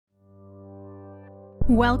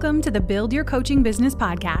Welcome to the Build Your Coaching Business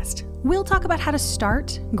podcast. We'll talk about how to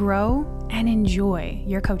start, grow, and enjoy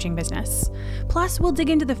your coaching business. Plus, we'll dig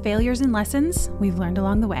into the failures and lessons we've learned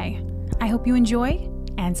along the way. I hope you enjoy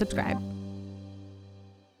and subscribe.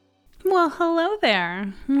 Well, hello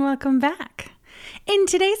there. Welcome back. In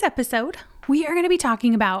today's episode, we are going to be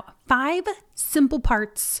talking about 5 simple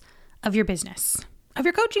parts of your business, of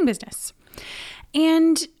your coaching business.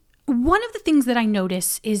 And one of the things that I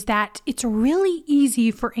notice is that it's really easy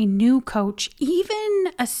for a new coach,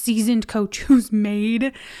 even a seasoned coach who's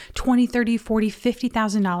made $20, $30, $40,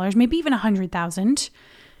 $50,000, maybe even $100,000.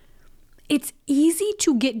 It's easy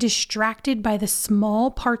to get distracted by the small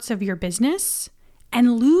parts of your business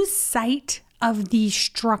and lose sight of the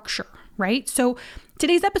structure, right? So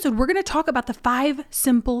today's episode, we're going to talk about the 5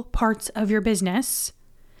 simple parts of your business.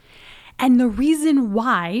 And the reason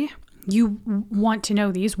why you want to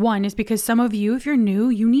know these, one, is because some of you, if you're new,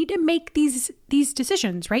 you need to make these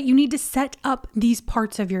decisions, right? You need to set up these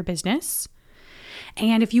parts of your business.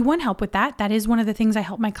 And if you want help with that, that is one of the things I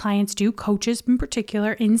help my clients do, coaches in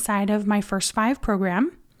particular, inside of my First 5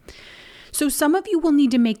 program. So some of you will need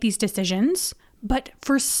to make these decisions, but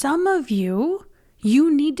for some of you,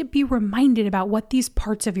 you need to be reminded about what these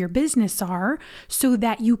parts of your business are so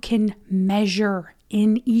that you can measure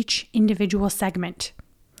in each individual segment.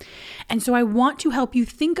 And so I want to help you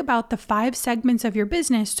think about the 5 segments of your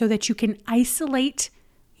business so that you can isolate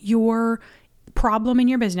your problem in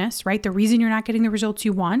your business, right? The reason you're not getting the results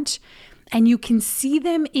you want. And you can see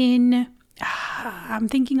them in, I'm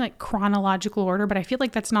thinking like chronological order, but I feel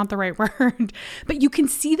like that's not the right word. But you can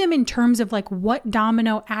see them in terms of like what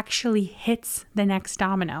domino actually hits the next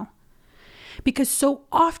domino. Because so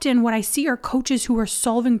often what I see are coaches who are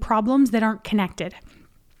solving problems that aren't connected.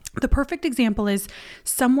 The perfect example is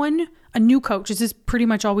a new coach, this is pretty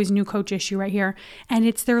much always new coach issue right here. And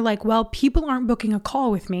they're like, well, people aren't booking a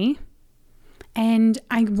call with me and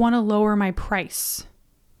I want to lower my price.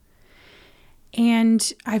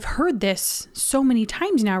 And I've heard this so many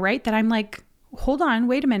times now, right? That I'm like, hold on,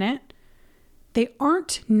 wait a minute. They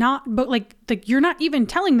aren't not, but like you're not even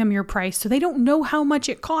telling them your price. So they don't know how much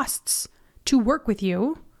it costs to work with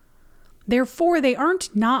you. Therefore, they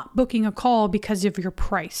aren't not booking a call because of your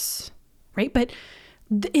price, right? But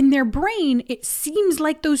in their brain, it seems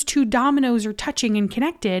like those 2 dominoes are touching and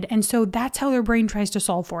connected. And so that's how their brain tries to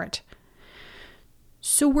solve for it.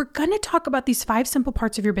 So we're going to talk about these 5 simple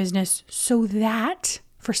parts of your business so that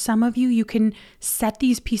for some of you, you can set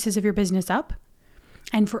these pieces of your business up.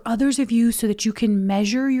 And for others of you, so that you can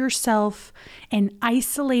measure yourself and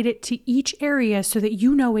isolate it to each area so that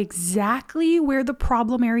you know exactly where the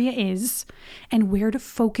problem area is and where to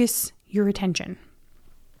focus your attention.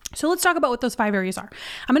 So let's talk about what those 5 areas are.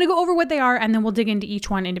 I'm going to go over what they are and then we'll dig into each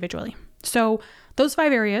one individually. So those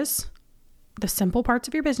 5 areas, the simple parts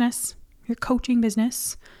of your business, your coaching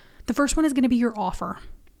business. The first one is going to be your offer.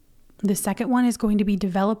 The second one is going to be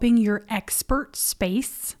developing your expert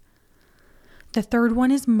space. The third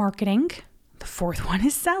one is marketing. The fourth one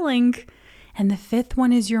is selling. And the 5th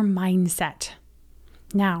one is your mindset.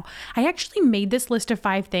 Now, I actually made this list of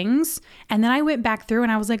 5 things and then I went back through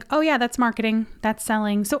and I was like, oh yeah, that's marketing, that's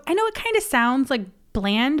selling. So I know it kind of sounds like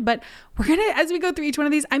bland, but as we go through each one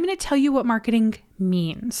of these, I'm going to tell you what marketing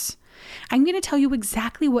means. I'm going to tell you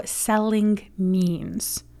exactly what selling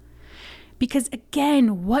means. Because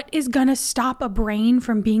again, what is going to stop a brain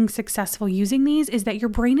from being successful using these is that your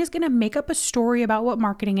brain is going to make up a story about what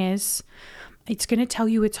marketing is. It's going to tell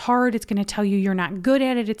you it's hard. It's going to tell you you're not good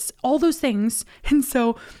at it. It's all those things. And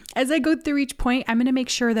so as I go through each point, I'm going to make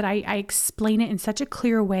sure that I explain it in such a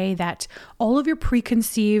clear way that all of your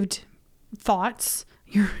preconceived thoughts,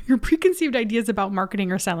 your preconceived ideas about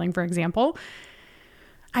marketing or selling, for example,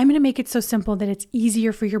 I'm going to make it so simple that it's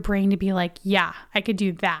easier for your brain to be like, yeah, I could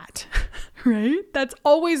do that, right? That's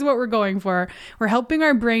always what we're going for. We're helping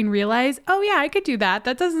our brain realize, oh yeah, I could do that.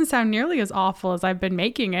 That doesn't sound nearly as awful as I've been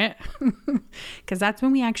making it, because that's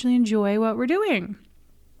when we actually enjoy what we're doing.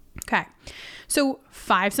 Okay, so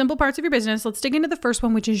 5 simple parts of your business. Let's dig into the first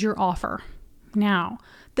one, which is your offer. Now,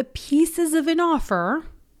 the pieces of an offer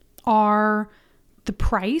are the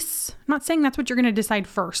price. I'm not saying that's what you're going to decide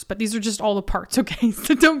first, but these are just all the parts, okay?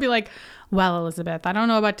 So don't be like, well, Elizabeth, I don't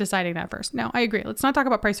know about deciding that first. No, I agree. Let's not talk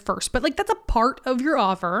about price first, but like that's a part of your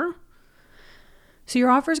offer. So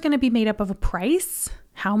your offer is going to be made up of a price,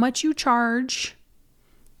 how much you charge.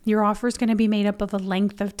 Your offer is going to be made up of a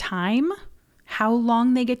length of time, how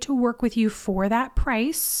long they get to work with you for that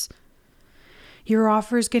price. Your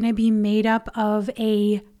offer is going to be made up of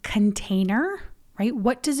a container, right?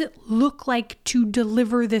 What does it look like to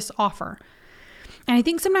deliver this offer? And I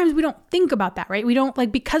think sometimes we don't think about that, right? We don't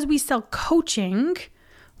because we sell coaching,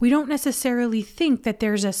 we don't necessarily think that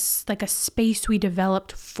there's a space we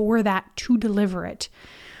developed for that to deliver it.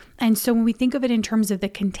 And so when we think of it in terms of the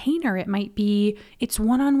container, it's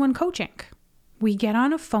one-on-one coaching. We get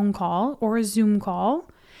on a phone call or a Zoom call,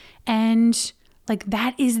 and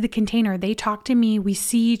that is the container. They talk to me, we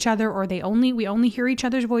see each other, or we only hear each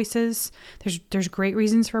other's voices. There's great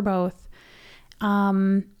reasons for both.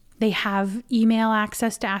 They have email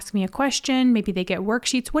access to ask me a question. Maybe they get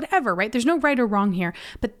worksheets, whatever, right? There's no right or wrong here.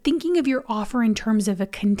 But thinking of your offer in terms of a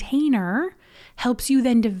container helps you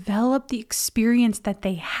then develop the experience that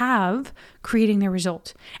they have creating their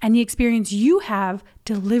result and the experience you have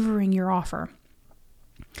delivering your offer.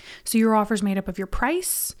 So your offer is made up of your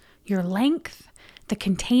price, your length, the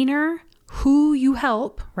container, who you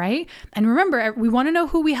help, right? And remember, we want to know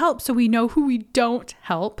who we help so we know who we don't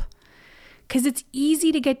help. Because it's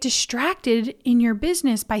easy to get distracted in your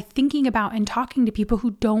business by thinking about and talking to people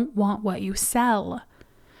who don't want what you sell.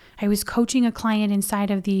 I was coaching a client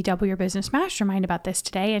inside of the Double Your Business Mastermind about this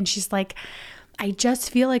today, and she's like, I just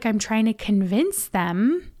feel like I'm trying to convince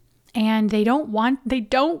them and they don't want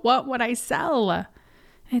what I sell. And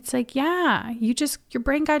it's like, yeah, your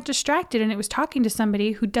brain got distracted and it was talking to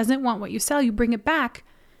somebody who doesn't want what you sell. You bring it back,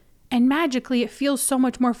 and magically, it feels so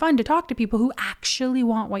much more fun to talk to people who actually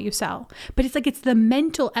want what you sell. But it's the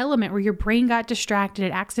mental element where your brain got distracted.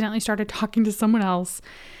 It accidentally started talking to someone else.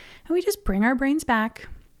 And we just bring our brains back.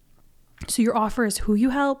 So your offer is who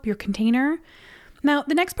you help, your container. Now,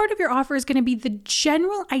 the next part of your offer is going to be the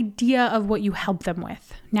general idea of what you help them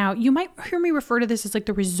with. Now, you might hear me refer to this as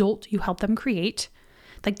the result you help them create,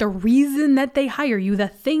 the reason that they hire you, the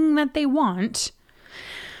thing that they want.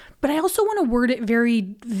 But I also want to word it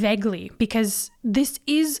very vaguely because this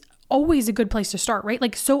is always a good place to start,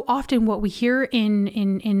 right? So often what we hear in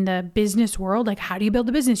the business world, how do you build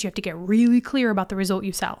a business? You have to get really clear about the result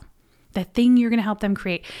you sell, the thing you're going to help them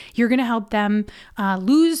create. You're going to help them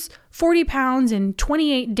lose 40 pounds in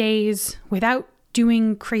 28 days without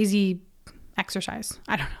doing crazy exercise.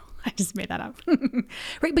 I don't know. I just made that up.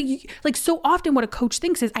 Right? But so often what a coach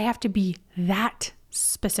thinks is I have to be that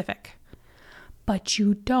specific. But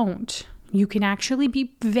you don't. You can actually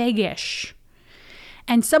be vague-ish.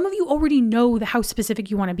 And some of you already know how specific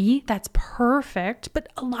you want to be. That's perfect. But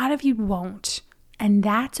a lot of you won't. And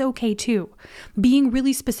that's okay too. Being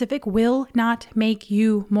really specific will not make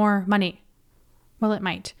you more money. Well, it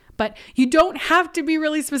might. But you don't have to be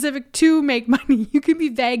really specific to make money. You can be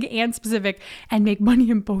vague and specific and make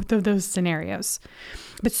money in both of those scenarios.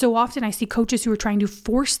 But so often I see coaches who are trying to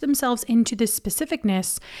force themselves into this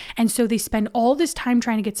specificness. And so they spend all this time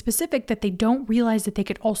trying to get specific that they don't realize that they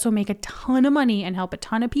could also make a ton of money and help a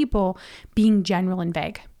ton of people being general and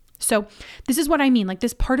vague. So this is what I mean.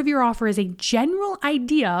 This part of your offer is a general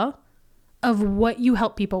idea of what you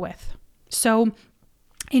help people with. So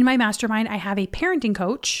in my mastermind, I have a parenting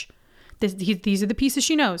coach. These are the pieces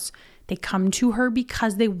she knows. They come to her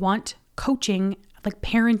because they want coaching,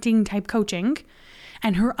 parenting type coaching.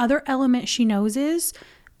 And her other element she knows is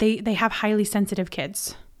they have highly sensitive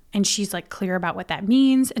kids. And she's clear about what that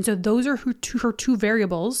means. And so those are her two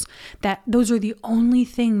variables, that those are the only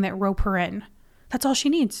thing that rope her in. That's all she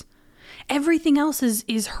needs. Everything else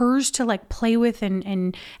is hers to play with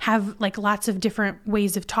and have lots of different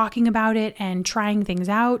ways of talking about it and trying things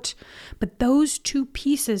out. But those two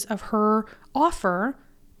pieces of her offer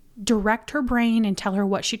direct her brain and tell her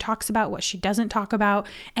what she talks about, what she doesn't talk about,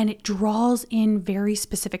 and it draws in very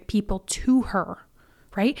specific people to her,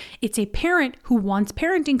 right? It's a parent who wants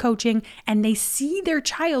parenting coaching and they see their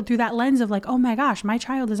child through that lens of oh my gosh, my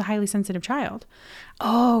child is a highly sensitive child.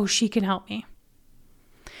 Oh, she can help me.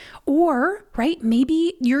 Or, right,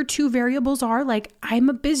 maybe your two variables are I'm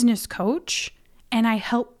a business coach and I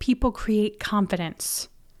help people create confidence.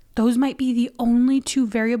 Those might be the only two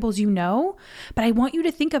variables you know, but I want you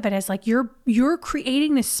to think of it as you're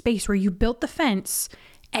creating this space where you built the fence.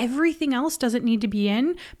 Everything else doesn't need to be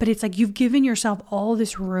in, but it's you've given yourself all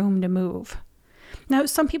this room to move. Now,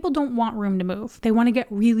 some people don't want room to move. They want to get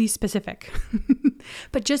really specific.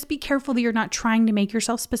 But just be careful that you're not trying to make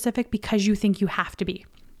yourself specific because you think you have to be.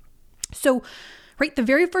 So, right, the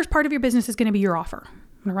very first part of your business is going to be your offer.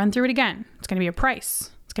 I'm going to run through it again. It's going to be a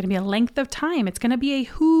price. It's going to be a length of time. It's going to be a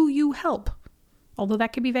who you help. Although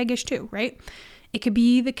that could be vaguish too, right? It could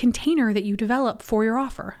be the container that you develop for your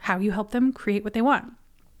offer, how you help them create what they want.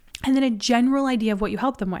 And then a general idea of what you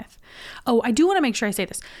help them with. Oh, I do want to make sure I say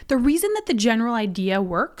this. The reason that the general idea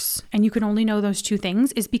works, and you can only know those two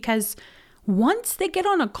things, is because once they get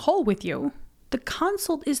on a call with you, the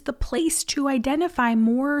consult is the place to identify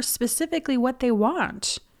more specifically what they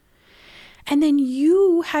want. And then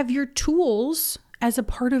you have your tools as a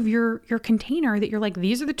part of your container that you're like,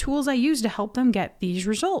 these are the tools I use to help them get these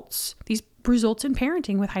results in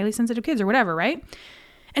parenting with highly sensitive kids or whatever, right?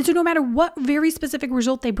 And so no matter what very specific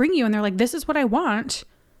result they bring you and they're like, this is what I want,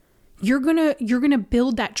 you're gonna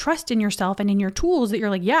build that trust in yourself and in your tools that you're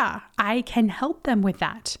like, yeah, I can help them with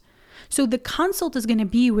that. So the consult is going to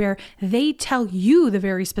be where they tell you the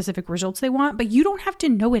very specific results they want, but you don't have to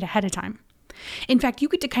know it ahead of time. In fact, you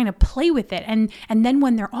get to kind of play with it. And then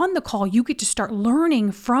when they're on the call, you get to start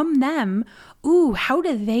learning from them. Ooh, how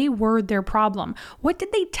do they word their problem? What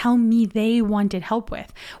did they tell me they wanted help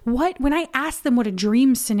with? When I asked them what a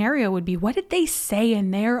dream scenario would be, what did they say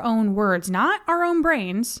in their own words, not our own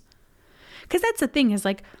brains? Because that's the thing is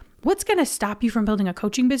like, what's going to stop you from building a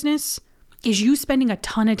coaching business is you spending a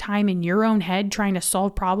ton of time in your own head trying to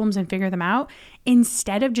solve problems and figure them out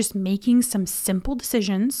instead of just making some simple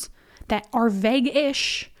decisions that are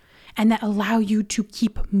vague-ish and that allow you to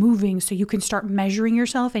keep moving so you can start measuring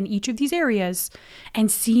yourself in each of these areas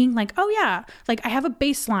and seeing like, oh yeah, like I have a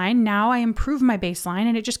baseline. Now I improve my baseline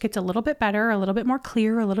and it just gets a little bit better, a little bit more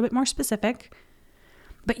clear, a little bit more specific,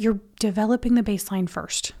 but you're developing the baseline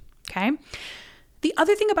first, okay? The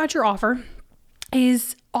other thing about your offer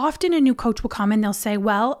is often a new coach will come and they'll say,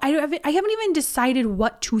 well, I haven't even decided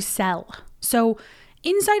what to sell. So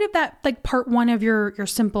inside of that, like part one of your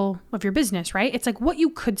business, right? It's like what you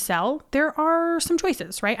could sell. There are some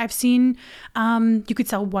choices, right? I've seen, you could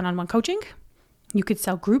sell one-on-one coaching. You could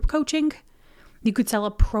sell group coaching. You could sell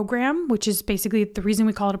a program, which is basically the reason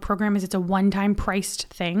we call it a program is it's a one-time priced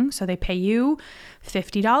thing. So they pay you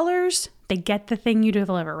 $50. They get the thing you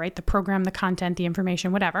deliver, right? The program, the content, the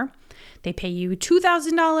information, whatever. They pay you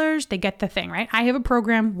 $2,000. They get the thing, right? I have a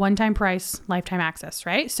program, one-time price, lifetime access,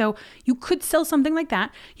 right? So you could sell something like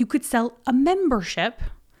that. You could sell a membership,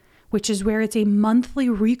 which is where it's a monthly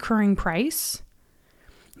recurring price.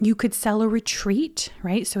 You could sell a retreat,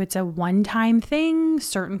 right? So it's a one-time thing,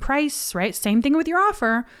 certain price, right? Same thing with your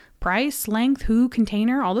offer, price, length, who,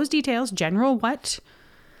 container, all those details, general, what.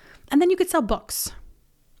 And then you could sell books.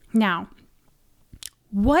 Now,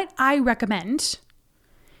 what I recommend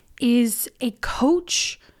is a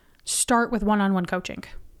coach start with one-on-one coaching.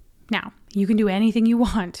 Now, you can do anything you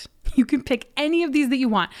want. You can pick any of these that you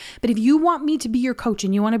want. But if you want me to be your coach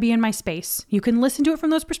and you want to be in my space, you can listen to it from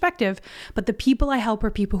those perspectives. But the people I help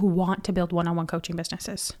are people who want to build one-on-one coaching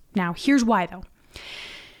businesses. Now, here's why though.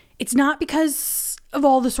 It's not because of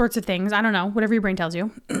all the sorts of things, I don't know, whatever your brain tells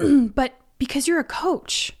you, but because you're a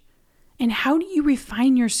coach. And how do you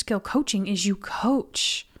refine your skill coaching is you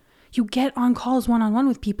coach. You get on calls one-on-one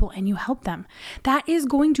with people and you help them. That is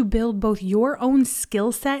going to build both your own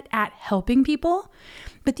skill set at helping people,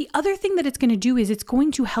 but the other thing that it's going to do is it's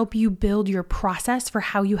going to help you build your process for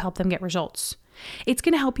how you help them get results. It's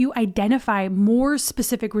going to help you identify more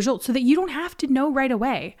specific results so that you don't have to know right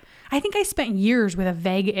away. I think I spent years with a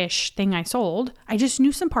vague-ish thing I sold. I just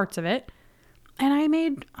knew some parts of it and I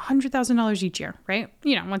made $100,000 each year, right?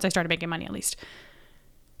 Once I started making money at least.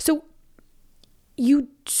 So you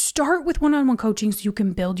start with one-on-one coaching so you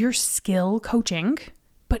can build your skill coaching,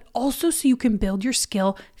 but also so you can build your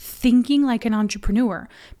skill thinking like an entrepreneur,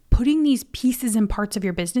 putting these pieces and parts of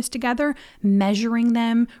your business together, measuring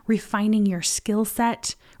them, refining your skill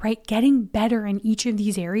set, right? Getting better in each of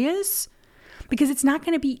these areas, because it's not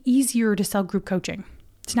going to be easier to sell group coaching.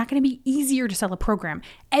 It's not going to be easier to sell a program.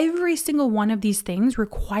 Every single one of these things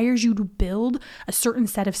requires you to build a certain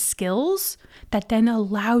set of skills that then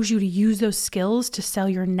allows you to use those skills to sell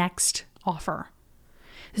your next offer.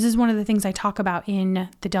 This is one of the things I talk about in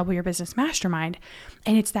the Double Your Business Mastermind.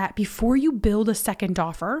 And it's that before you build a second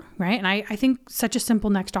offer, right? And I think such a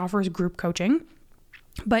simple next offer is group coaching.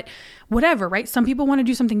 But whatever, right? Some people want to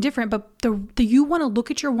do something different, but you want to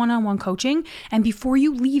look at your one-on-one coaching, and before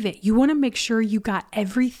you leave it, you want to make sure you got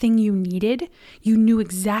everything you needed. You knew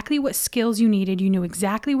exactly what skills you needed. You knew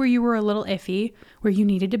exactly where you were a little iffy, where you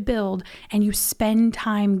needed to build, and you spend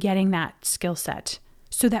time getting that skill set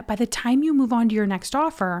so that by the time you move on to your next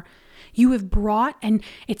offer, you have brought, and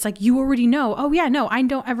it's like you already know, oh yeah, no, I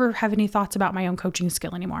don't ever have any thoughts about my own coaching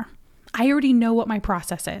skill anymore. I already know what my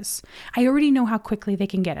process is. I already know how quickly they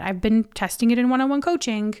can get it. I've been testing it in one-on-one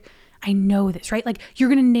coaching. I know this, right? Like you're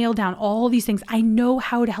going to nail down all these things. I know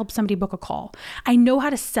how to help somebody book a call. I know how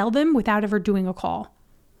to sell them without ever doing a call.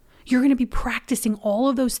 You're going to be practicing all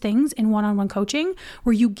of those things in one-on-one coaching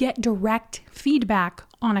where you get direct feedback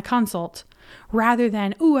on a consult rather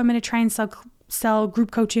than, I'm going to try and sell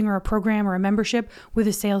group coaching or a program or a membership with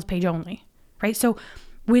a sales page only, right? So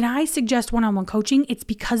When I suggest one-on-one coaching, it's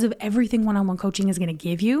because of everything one-on-one coaching is going to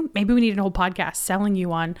give you. Maybe we need a whole podcast selling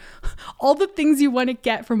you on all the things you want to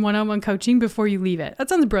get from one-on-one coaching before you leave it. That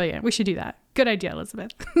sounds brilliant. We should do that. Good idea,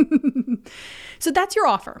 Elizabeth. So that's your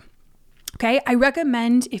offer. Okay. I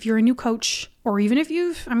recommend if you're a new coach, or even if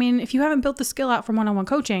you haven't built the skill out from one-on-one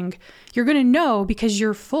coaching, you're going to know because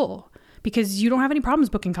you're full, because you don't have any problems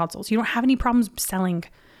booking consults. You don't have any problems selling,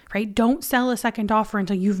 right? Don't sell a second offer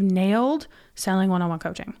until you've nailed selling one-on-one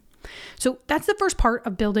coaching. So that's the first part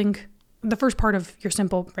of building, the first part of your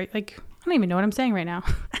simple, right? Like, I don't even know what I'm saying right now.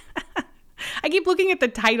 I keep looking at the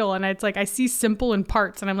title and it's like, I see simple in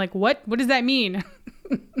parts and I'm like, what does that mean?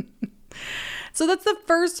 So that's the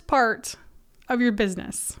first part of your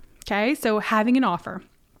business. Okay. So having an offer.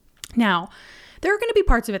 Now, there are going to be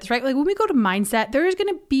parts of it, right? Like when we go to mindset, there's going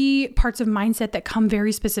to be parts of mindset that come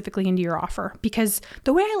very specifically into your offer, because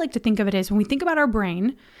the way I like to think of it is when we think about our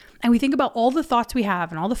brain and we think about all the thoughts we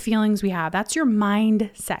have and all the feelings we have, that's your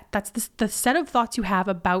mindset. That's the set of thoughts you have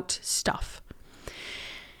about stuff.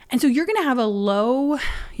 And so you're going to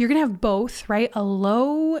have both, right? A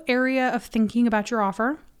low area of thinking about your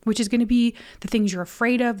offer, which is going to be the things you're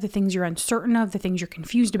afraid of, the things you're uncertain of, the things you're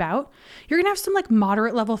confused about. You're going to have some like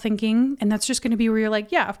moderate level thinking. And that's just going to be where you're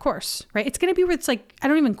like, yeah, of course, right? It's going to be where it's like, I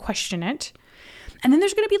don't even question it. And then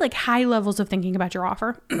there's going to be like high levels of thinking about your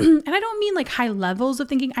offer. And I don't mean like high levels of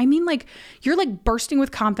thinking. I mean like you're like bursting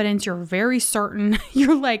with confidence. You're very certain.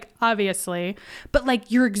 You're like, obviously, but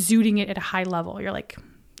like you're exuding it at a high level. You're like,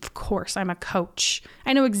 of course, I'm a coach.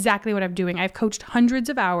 I know exactly what I'm doing. I've coached hundreds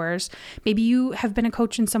of hours. Maybe you have been a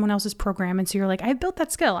coach in someone else's program. And so you're like, I've built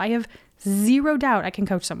that skill. I have zero doubt I can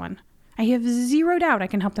coach someone. I have zero doubt I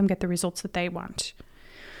can help them get the results that they want.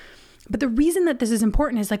 But the reason that this is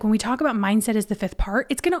important is like when we talk about mindset as the fifth part,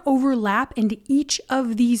 it's going to overlap into each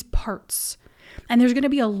of these parts. And there's going to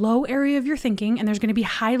be a low area of your thinking and there's going to be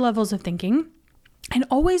high levels of thinking. And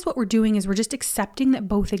always what we're doing is we're just accepting that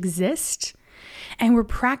both exist. And we're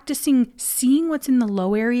practicing seeing what's in the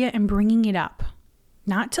low area and bringing it up.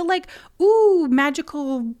 Not to like, ooh,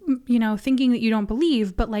 magical, thinking that you don't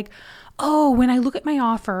believe, but like, oh, when I look at my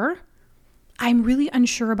offer, I'm really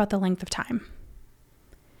unsure about the length of time.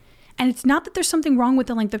 And it's not that there's something wrong with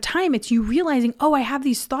the length of time. It's you realizing, oh, I have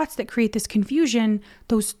these thoughts that create this confusion.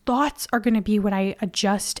 Those thoughts are going to be what I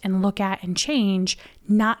adjust and look at and change,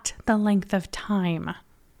 not the length of time.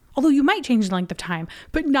 Although you might change the length of time,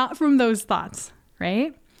 but not from those thoughts,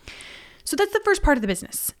 right? So that's the first part of the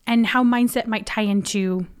business and how mindset might tie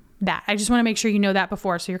into that. I just want to make sure you know that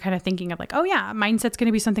before. So you're kind of thinking of like, oh yeah, mindset's going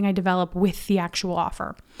to be something I develop with the actual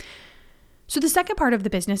offer. So the second part of the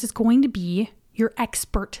business is going to be your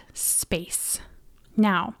expert space.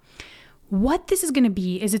 Now, what this is going to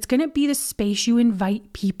be is it's going to be the space you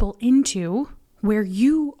invite people into where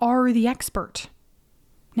you are the expert.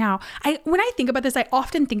 Now, when I think about this, I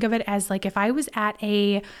often think of it as like if I was at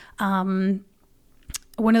a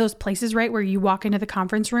one of those places, right, where you walk into the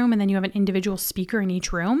conference room and then you have an individual speaker in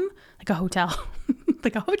each room, like a hotel,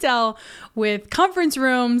 like a hotel with conference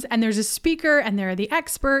rooms, and there's a speaker and they're the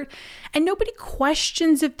expert, and nobody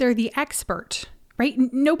questions if they're the expert, right?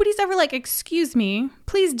 Nobody's ever like, excuse me,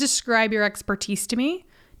 please describe your expertise to me.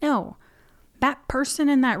 No, that person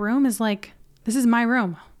in that room is like, this is my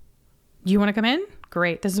room. Do you want to come in?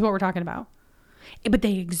 Great. This is what we're talking about. But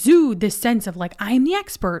they exude this sense of like, I'm the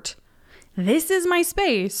expert. This is my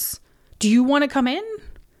space. Do you want to come in?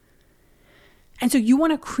 And so you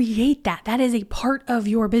want to create that. That is a part of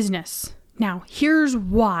your business. Now, here's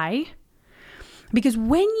why. Because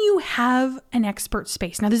when you have an expert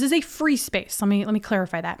space, now this is a free space. Let me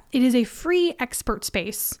clarify that. It is a free expert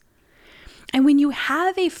space. And when you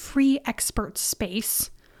have a free expert space,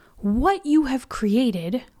 what you have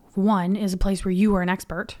created, one, is a place where you are an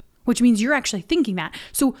expert, which means you're actually thinking that.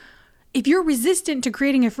 So if you're resistant to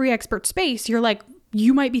creating a free expert space, you're like,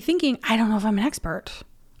 you might be thinking, I don't know if I'm an expert.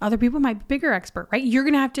 Other people might be bigger expert, right? You're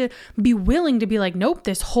going to have to be willing to be like, nope,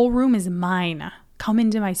 this whole room is mine. Come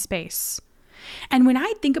into my space. And when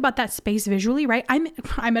I think about that space visually, right, I'm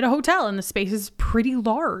at a hotel and the space is pretty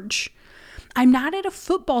large. I'm not at a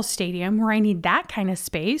football stadium where I need that kind of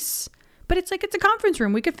space, but it's a conference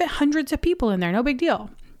room. We could fit hundreds of people in there. No big deal.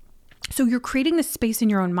 So you're creating this space in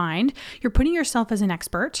your own mind. You're putting yourself as an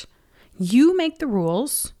expert. You make the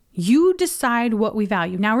rules. You decide what we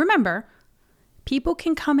value. Now remember, people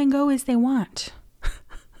can come and go as they want,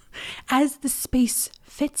 as the space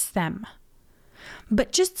fits them.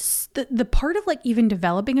 But just the part of like even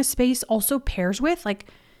developing a space also pairs with like,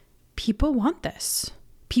 people want this.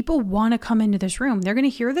 People want to come into this room. They're going to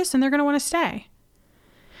hear this and they're going to want to stay.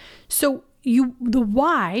 So the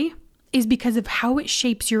why is because of how it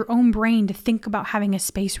shapes your own brain to think about having a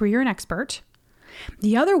space where you're an expert.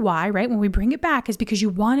 The other why, right, when we bring it back, is because you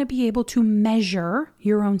want to be able to measure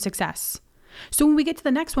your own success. So when we get to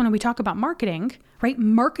the next one and we talk about marketing, right,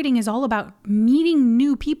 marketing is all about meeting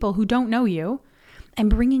new people who don't know you and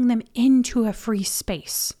bringing them into a free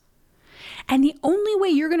space. And the only way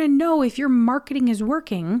you're going to know if your marketing is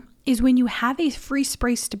working is when you have a free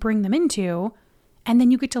space to bring them into, and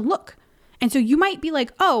then you get to look. And so you might be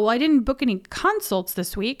like, oh, well, I didn't book any consults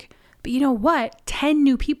this week, but you know what? 10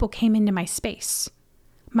 new people came into my space.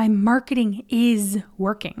 My marketing is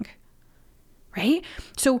working, right?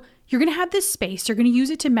 So you're going to have this space. You're going to use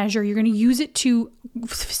it to measure. You're going to use it to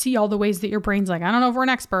see all the ways that your brain's like, I don't know if we're an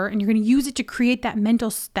expert. And you're going to use it to create that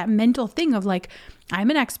mental thing of like, I'm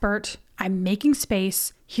an expert. I'm making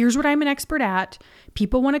space. Here's what I'm an expert at.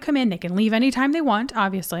 People want to come in. They can leave anytime they want,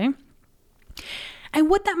 obviously. And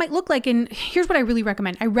what that might look like, and here's what I really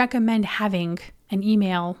recommend. I recommend having an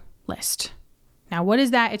email list. Now, what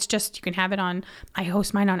is that? It's just, you can have it on, I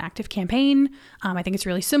host mine on ActiveCampaign. I think it's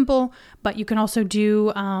really simple, but you can also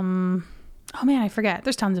do, oh man, I forget.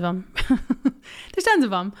 There's tons of them. There's tons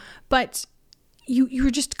of them, but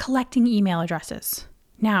you're just collecting email addresses.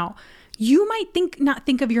 Now, you might not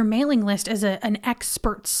think of your mailing list as an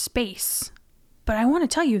expert space, but I want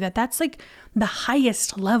to tell you that that's like the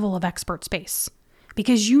highest level of expert space,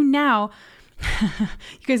 because you now,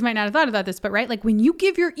 you guys might not have thought about this, but right, like when you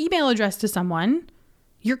give your email address to someone,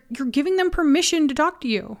 you're giving them permission to talk to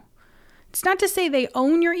you. It's not to say they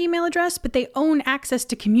own your email address, but they own access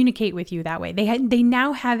to communicate with you that way. They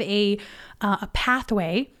now have a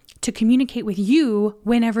pathway to communicate with you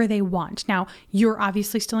whenever they want. Now, you're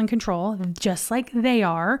obviously still in control, just like they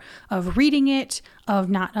are, of reading it,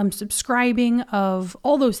 of not unsubscribing, of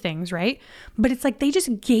all those things, right? But it's like they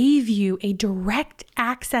just gave you a direct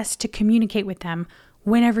access to communicate with them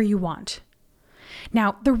whenever you want.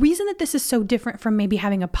 Now, the reason that this is so different from maybe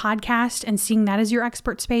having a podcast and seeing that as your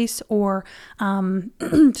expert space, or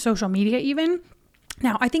social media even.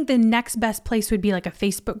 Now, I think the next best place would be like a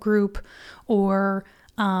Facebook group, or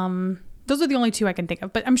those are the only two I can think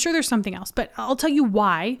of, but I'm sure there's something else, but I'll tell you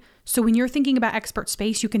why. So when you're thinking about expert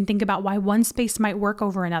space, you can think about why one space might work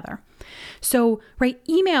over another. So, right,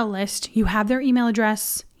 email list, you have their email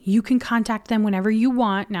address, you can contact them whenever you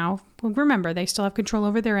want. Now, remember, they still have control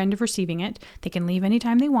over their end of receiving it. They can leave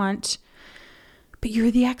anytime they want, but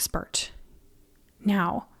you're the expert.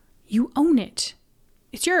 Now, you own it.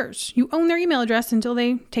 It's yours. You own their email address until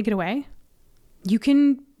they take it away. You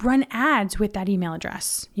can run ads with that email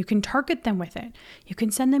address. You can target them with it. You can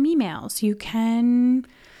send them emails. You can,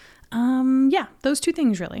 those two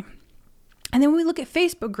things really. And then when we look at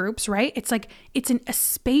Facebook groups, right? It's like, it's a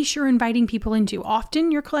space you're inviting people into.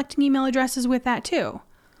 Often you're collecting email addresses with that too.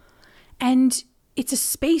 And it's a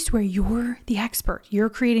space where you're the expert. You're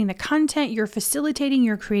creating the content, you're facilitating,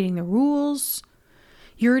 you're creating the rules.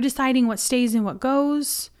 You're deciding what stays and what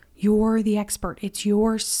goes. You're the expert. It's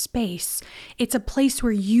your space. It's a place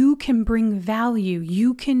where you can bring value.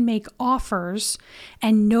 You can make offers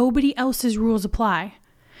and nobody else's rules apply.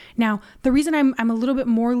 Now, the reason I'm a little bit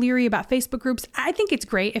more leery about Facebook groups, I think it's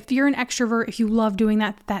great. If you're an extrovert, if you love doing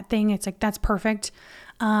that thing, it's like, that's perfect.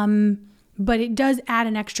 But it does add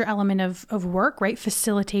an extra element of work, right?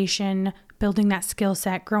 Facilitation, building that skill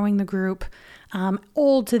set, growing the group,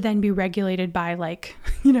 all to then be regulated by like,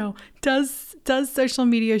 does social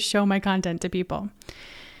media show my content to people?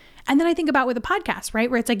 And then I think about with a podcast,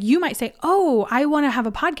 right? Where it's like, you might say, oh, I want to have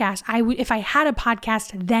a podcast. If I had a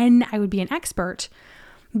podcast, then I would be an expert.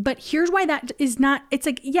 But here's why that is not, it's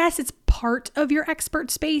like, yes, it's part of your expert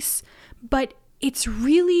space, but it's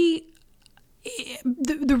really,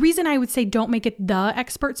 the reason I would say don't make it the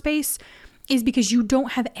expert space is because you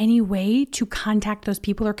don't have any way to contact those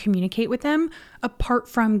people or communicate with them apart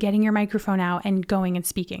from getting your microphone out and going and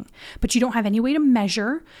speaking. But you don't have any way to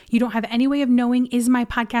measure. You don't have any way of knowing, is my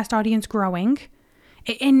podcast audience growing?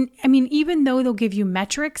 And I mean, even though they'll give you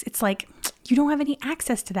metrics, it's like, you don't have any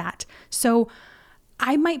access to that. So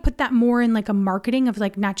I might put that more in like a marketing of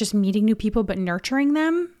like not just meeting new people, but nurturing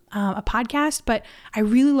them, a podcast. But I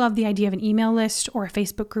really love the idea of an email list or a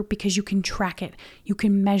Facebook group because you can track it, you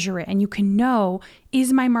can measure it, and you can know,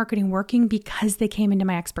 is my marketing working because they came into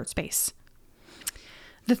my expert space?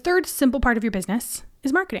 The third simple part of your business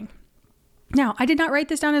is marketing. Now, I did not write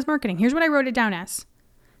this down as marketing. Here's what I wrote it down as.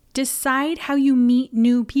 Decide how you meet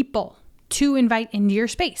new people to invite into your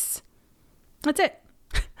space. That's it.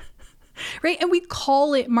 Right? And we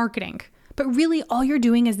call it marketing, but really all you're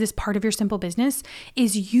doing as this part of your simple business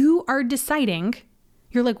is you are deciding,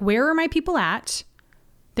 you're like, where are my people at?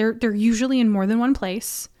 They're usually in more than one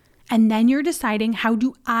place. And then you're deciding, how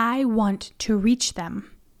do I want to reach them?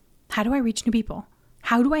 How do I reach new people?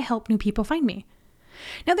 How do I help new people find me?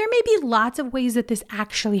 Now, there may be lots of ways that this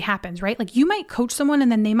actually happens, right? Like you might coach someone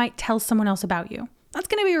and then they might tell someone else about you. That's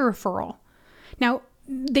going to be a referral. Now,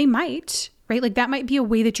 they might, right? Like that might be a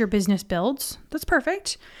way that your business builds. That's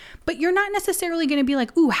perfect. But you're not necessarily going to be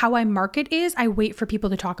like, ooh, how I market is I wait for people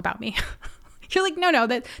to talk about me. You're like, no,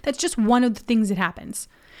 that's just one of the things that happens.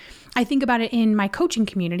 I think about it in my coaching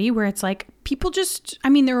community where it's like people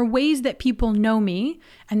there are ways that people know me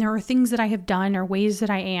and there are things that I have done or ways that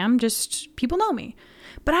I am, just people know me.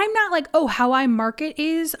 But I'm not like, oh, how I market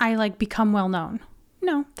is I like become well known.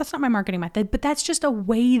 No, that's not my marketing method, but that's just a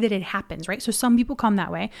way that it happens, right? So some people come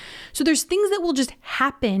that way. So there's things that will just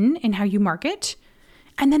happen in how you market.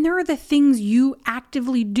 And then there are the things you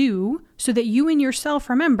actively do so that you and yourself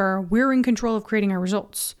remember we're in control of creating our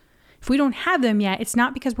results. If we don't have them yet, it's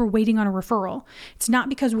not because we're waiting on a referral. It's not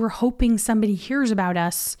because we're hoping somebody hears about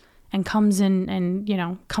us and comes in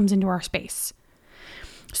and, comes into our space.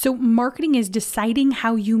 So marketing is deciding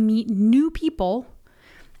how you meet new people.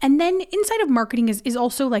 And then inside of marketing is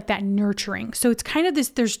also like that nurturing. So it's kind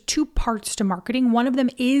of there's two parts to marketing. One of them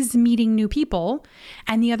is meeting new people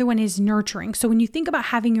and the other one is nurturing. So when you think about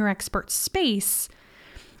having your expert space,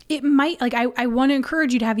 it might, like I want to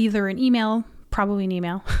encourage you to have either an email, probably an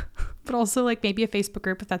email, but also like maybe a Facebook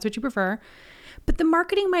group if that's what you prefer. But the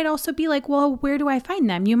marketing might also be like, well, where do I find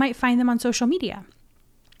them? You might find them on social media.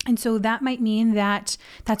 And so that might mean that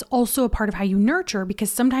that's also a part of how you nurture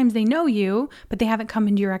because sometimes they know you, but they haven't come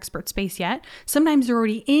into your expert space yet. Sometimes they're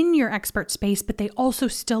already in your expert space, but they also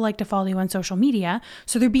still like to follow you on social media.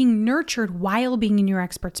 So they're being nurtured while being in your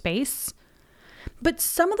expert space. But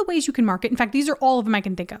some of the ways you can market, in fact, these are all of them I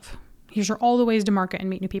can think of. Here's all the ways to market and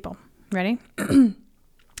meet new people. Ready?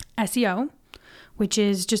 SEO, which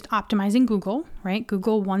is just optimizing Google, right?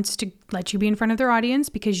 Google wants to let you be in front of their audience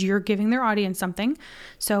because you're giving their audience something.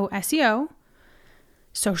 So SEO,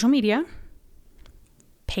 social media,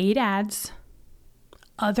 paid ads,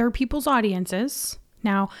 other people's audiences.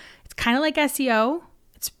 Now, it's kind of like SEO.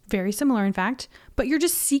 It's very similar, in fact, but you're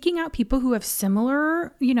just seeking out people who have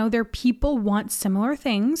similar, their people want similar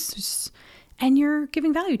things and you're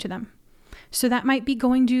giving value to them. So that might be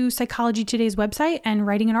going to Psychology Today's website and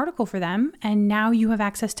writing an article for them. And now you have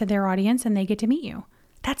access to their audience and they get to meet you.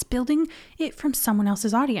 That's building it from someone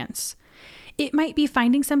else's audience. It might be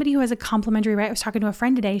finding somebody who has a complimentary, right? I was talking to a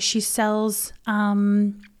friend today. She sells,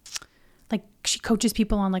 she coaches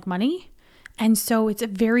people on like money. And so it's a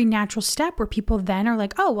very natural step where people then are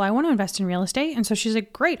like, oh, well, I want to invest in real estate. And so she's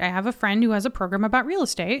like, great. I have a friend who has a program about real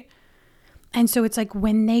estate. And so it's like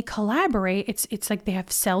when they collaborate, it's like they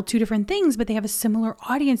have sell two different things, but they have a similar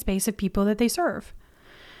audience base of people that they serve.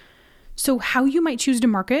 So how you might choose to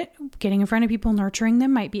market, getting in front of people, nurturing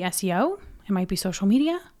them might be SEO. It might be social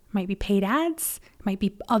media, it might be paid ads, it might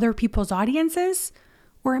be other people's audiences,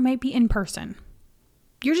 or it might be in person.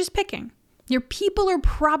 You're just picking. Your people are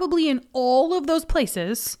probably in all of those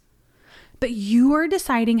places, but you are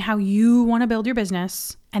deciding how you want to build your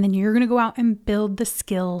business. And then you're going to go out and build the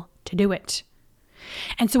skill to do it.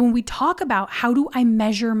 And so when we talk about how do I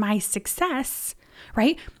measure my success,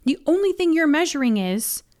 right? The only thing you're measuring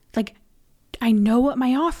is like, I know what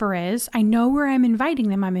my offer is. I know where I'm inviting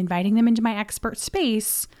them. I'm inviting them into my expert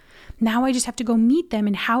space. Now I just have to go meet them.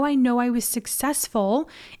 And how I know I was successful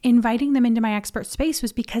inviting them into my expert space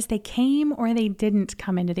was because they came or they didn't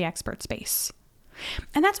come into the expert space.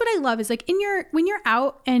 And that's what I love is like when you're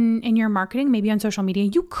out and you're marketing, maybe on social media,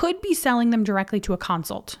 you could be selling them directly to a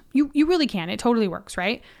consult. You really can. It totally works,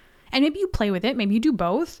 right? And maybe you play with it. Maybe you do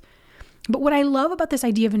both. But what I love about this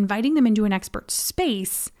idea of inviting them into an expert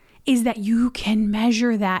space is that you can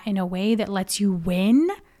measure that in a way that lets you win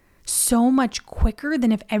so much quicker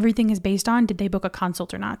than if everything is based on did they book a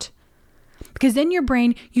consult or not. Because then your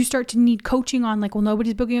brain, you start to need coaching on like, well,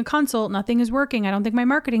 nobody's booking a consult. Nothing is working. I don't think my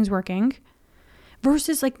marketing's working.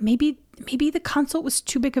 Versus like maybe the consult was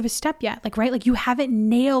too big of a step yet. Like, right? Like you haven't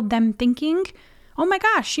nailed them thinking, oh my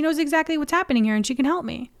gosh, she knows exactly what's happening here and she can help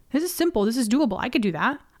me. This is simple. This is doable. I could do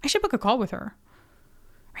that. I should book a call with her.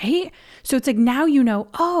 Right? So it's like now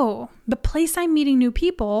oh, the place I'm meeting new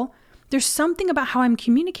people, there's something about how I'm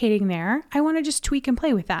communicating there. I want to just tweak and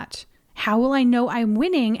play with that. How will I know I'm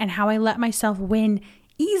winning and how I let myself win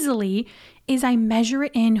easily is I measure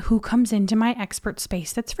it in who comes into my expert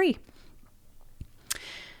space that's free.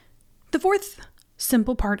 The fourth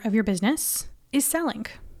simple part of your business is selling.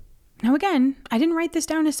 Now, again, I didn't write this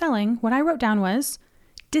down as selling. What I wrote down was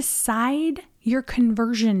decide your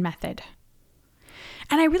conversion method.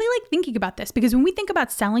 And I really like thinking about this because when we think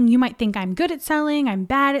about selling, you might think I'm good at selling, I'm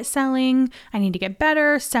bad at selling, I need to get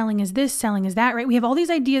better, selling is this, selling is that, right? We have all these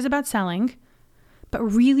ideas about selling, but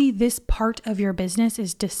really this part of your business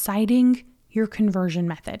is deciding your conversion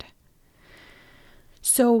method.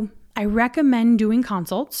 So I recommend doing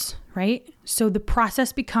consults, right? So the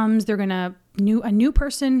process becomes a new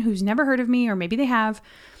person who's never heard of me, or maybe they have,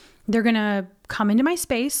 they're going to come into my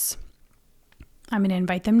space. I'm going to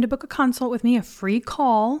invite them to book a consult with me, a free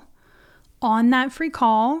call. On that free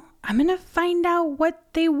call, I'm going to find out what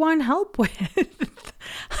they want help with.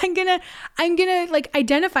 I'm going to like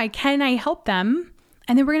identify, can I help them?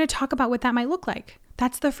 And then we're going to talk about what that might look like.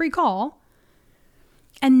 That's the free call.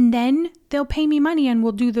 And then they'll pay me money and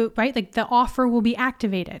we'll do the offer will be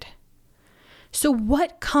activated. So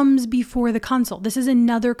what comes before the consult? This is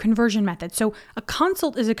another conversion method. So a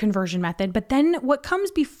consult is a conversion method, but then what comes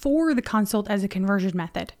before the consult as a conversion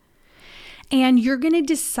method? And you're going to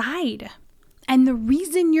decide. And the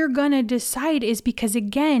reason you're going to decide is because,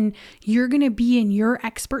 again, you're going to be in your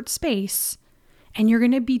expert space and you're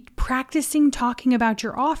going to be practicing talking about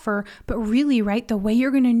your offer. But really, right, the way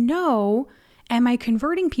you're going to know, am I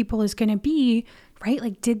converting people, is going to be, right,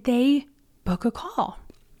 like, did they book a call?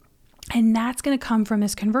 And that's going to come from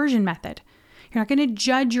this conversion method. You're not going to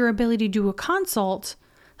judge your ability to do a consult.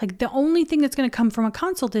 Like, the only thing that's going to come from a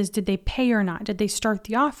consult is, did they pay or not? Did they start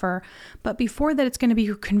the offer? But before that, it's going to be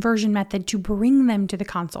your conversion method to bring them to the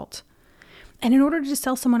consult. And in order to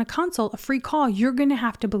sell someone a consult, a free call, you're going to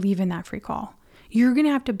have to believe in that free call. You're going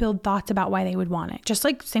to have to build thoughts about why they would want it. Just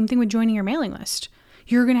like same thing with joining your mailing list.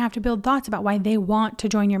 You're going to have to build thoughts about why they want to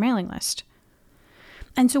join your mailing list.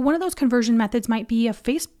 And so one of those conversion methods might be not a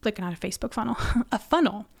Facebook funnel, a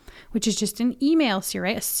funnel, which is just an email series,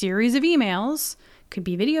 right? A series of emails. It could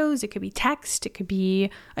be videos, it could be text, it could be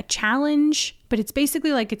a challenge, but it's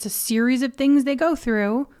basically like it's a series of things they go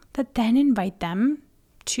through that then invite them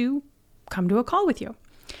to come to a call with you.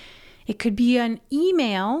 It could be an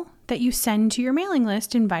email that you send to your mailing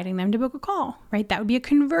list inviting them to book a call, right? That would be a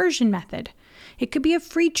conversion method. It could be a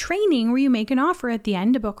free training where you make an offer at the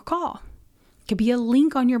end to book a call. It could be a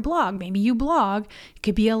link on your blog. Maybe you blog. It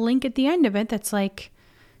could be a link at the end of it that's like,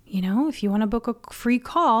 if you want to book a free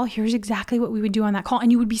call, here's exactly what we would do on that call.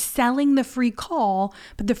 And you would be selling the free call,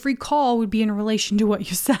 but the free call would be in relation to what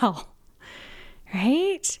you sell,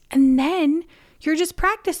 right? And then you're just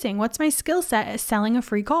practicing. What's my skill set at selling a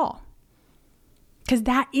free call? Because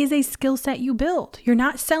that is a skill set you build. You're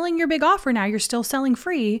not selling your big offer now. You're still selling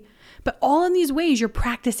free, but all in these ways, you're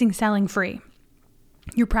practicing selling free.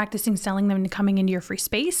 You're practicing selling them and coming into your free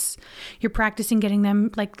space. You're practicing getting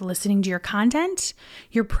them listening to your content.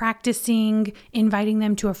 You're practicing inviting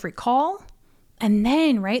them to a free call. And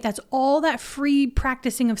then, right, that's all that free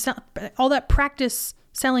practicing all that practice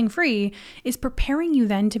selling free is preparing you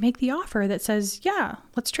then to make the offer that says, yeah,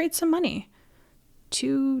 let's trade some money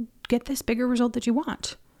to get this bigger result that you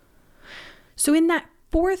want. So in that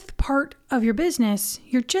fourth part of your business,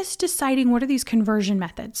 you're just deciding what are these conversion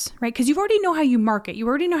methods, right? Because you already know how you market. You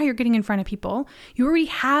already know how you're getting in front of people. You already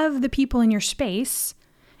have the people in your space.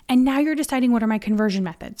 And now you're deciding what are my conversion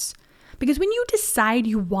methods. Because when you decide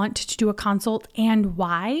you want to do a consult and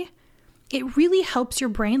why, it really helps your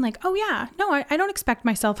brain oh yeah, no, I don't expect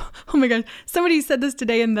myself. Oh my God. Somebody said this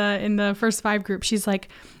today in the First 5 group. She's like,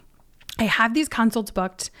 I have these consults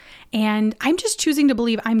booked and I'm just choosing to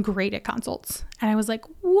believe I'm great at consults. And I was like,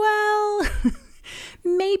 well,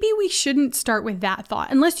 maybe we shouldn't start with that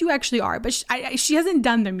thought unless you actually are, but she hasn't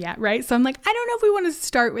done them yet, right? So I'm like, I don't know if we want to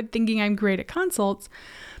start with thinking I'm great at consults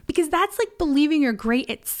because that's like believing you're great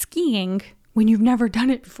at skiing when you've never done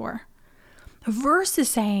it before versus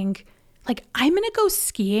saying I'm going to go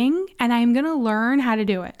skiing and I'm going to learn how to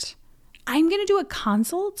do it. I'm going to do a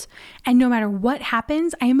consult and no matter what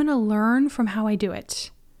happens, I am going to learn from how I do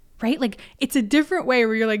it, right? It's a different way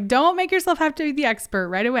where you're don't make yourself have to be the expert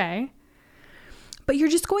right away. But you're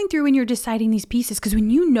just going through and you're deciding these pieces because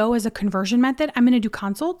when you know as a conversion method, I'm going to do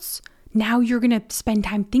consults. Now you're going to spend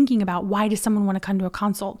time thinking about why does someone want to come to a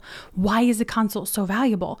consult? Why is a consult so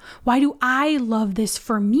valuable? Why do I love this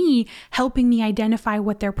for me, helping me identify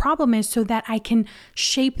what their problem is so that I can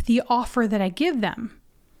shape the offer that I give them?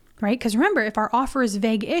 Right? Because remember, if our offer is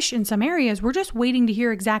vague-ish in some areas, we're just waiting to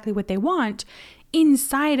hear exactly what they want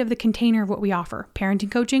inside of the container of what we offer.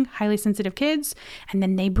 Parenting coaching, highly sensitive kids, and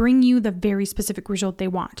then they bring you the very specific result they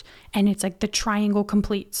want. And it's like the triangle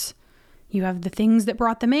completes. You have the things that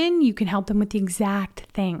brought them in, you can help them with the exact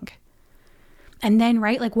thing. And then,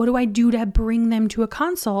 right, what do I do to bring them to a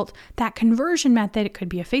consult? That conversion method, it could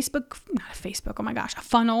be a funnel.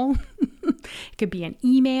 It could be an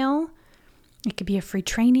email. It could be a free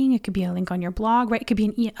training. It could be a link on your blog, right? It could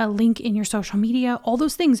be a link in your social media, all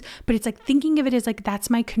those things. But it's like thinking of it as like, that's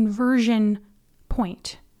my conversion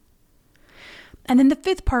point. And then the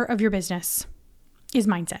fifth part of your business is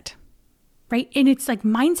mindset, right? And it's like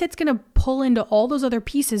mindset's going to pull into all those other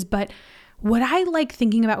pieces. But what I like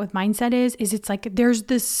thinking about with mindset is it's like there's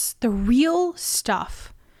the real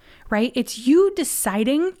stuff, right? It's you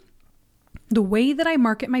deciding the way that I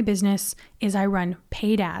market my business is I run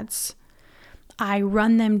paid ads. I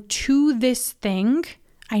run them to this thing.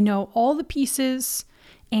 I know all the pieces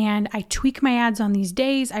and I tweak my ads on these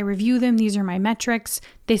days. I review them. These are my metrics.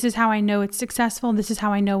 This is how I know it's successful. This is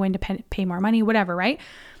how I know when to pay more money, whatever, right?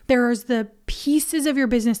 There's the pieces of your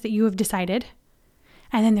business that you have decided.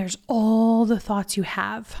 And then there's all the thoughts you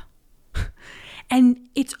have. And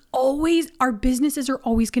it's always, our businesses are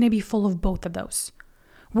always going to be full of both of those.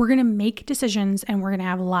 We're going to make decisions and we're going to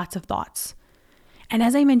have lots of thoughts. And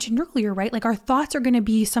as I mentioned earlier, right, like our thoughts are going to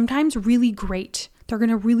be sometimes really great. They're going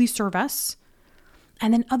to really serve us.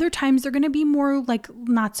 And then other times they're going to be more like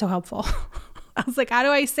not so helpful. I was like, how do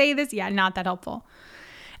I say this? Yeah, not that helpful.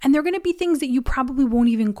 And they're going to be things that you probably won't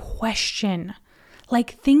even question.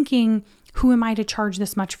 Like thinking, who am I to charge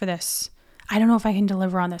this much for this? I don't know if I can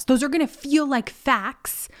deliver on this. Those are going to feel like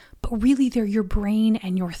facts, but really they're your brain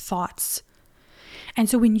and your thoughts. And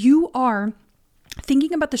so when you are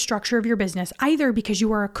thinking about the structure of your business, either because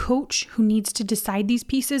you are a coach who needs to decide these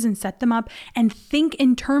pieces and set them up and think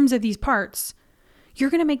in terms of these parts, you're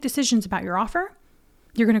going to make decisions about your offer.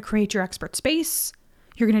 You're going to create your expert space.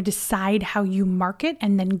 You're going to decide how you market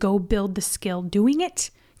and then go build the skill doing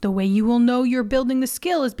it. The way you will know you're building the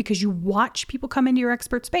skill is because you watch people come into your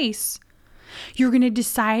expert space. You're going to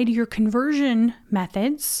decide your conversion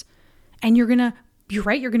methods and you're going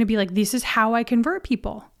to be like, this is how I convert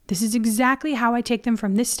people. This is exactly how I take them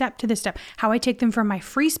from this step to this step, how I take them from my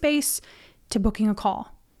free space to booking a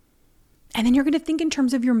call. And then you're going to think in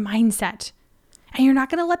terms of your mindset. And you're not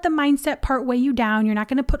going to let the mindset part weigh you down. You're not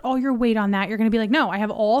going to put all your weight on that. You're going to be like, no, I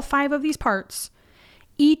have all 5 of these parts.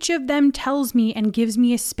 Each of them tells me and gives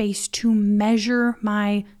me a space to measure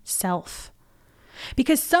myself.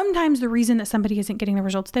 Because sometimes the reason that somebody isn't getting the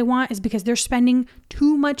results they want is because they're spending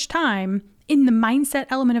too much time in the mindset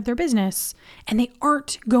element of their business and they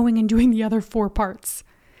aren't going and doing the other 4 parts.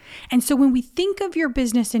 And so when we think of your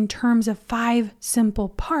business in terms of 5 simple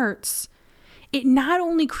parts, it not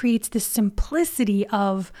only creates this simplicity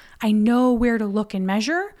of, I know where to look and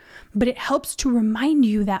measure, but it helps to remind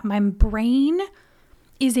you that my brain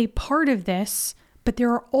is a part of this, but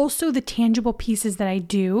there are also the tangible pieces that I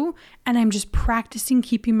do, and I'm just practicing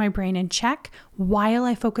keeping my brain in check while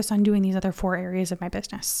I focus on doing these other 4 areas of my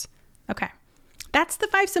business. Okay, that's the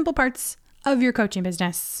 5 simple parts of your coaching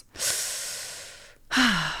business.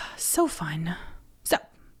 So fun. So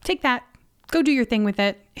take that, go do your thing with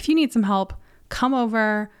it. If you need some help, come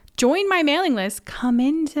over, join my mailing list, come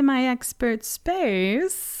into my expert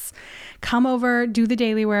space, come over, do the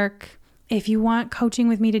daily work. If you want coaching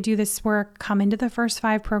with me to do this work, come into the First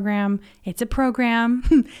 5 program. It's a program.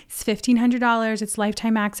 It's $1,500. It's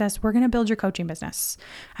lifetime access. We're going to build your coaching business.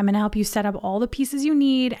 I'm going to help you set up all the pieces you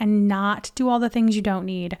need and not do all the things you don't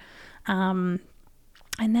need. And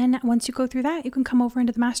then once you go through that, you can come over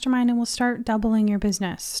into the mastermind and we'll start doubling your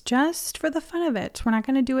business just for the fun of it. We're not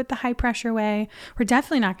going to do it the high pressure way. We're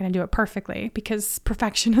definitely not going to do it perfectly because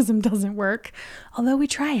perfectionism doesn't work, although we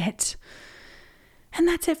try it. And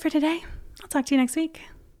that's it for today. I'll talk to you next week.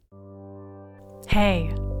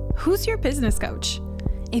 Hey, who's your business coach?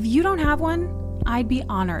 If you don't have one, I'd be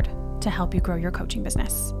honored to help you grow your coaching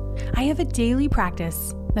business. I have a daily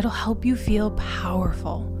practice that'll help you feel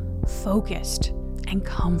powerful, focused, and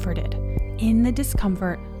comforted in the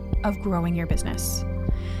discomfort of growing your business.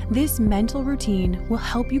 This mental routine will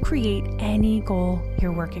help you create any goal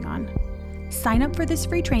you're working on. Sign up for this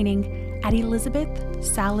free training at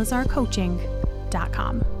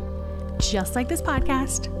ElizabethSalazarCoaching.com. Just like this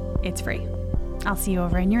podcast, it's free. I'll see you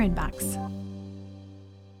over in your inbox.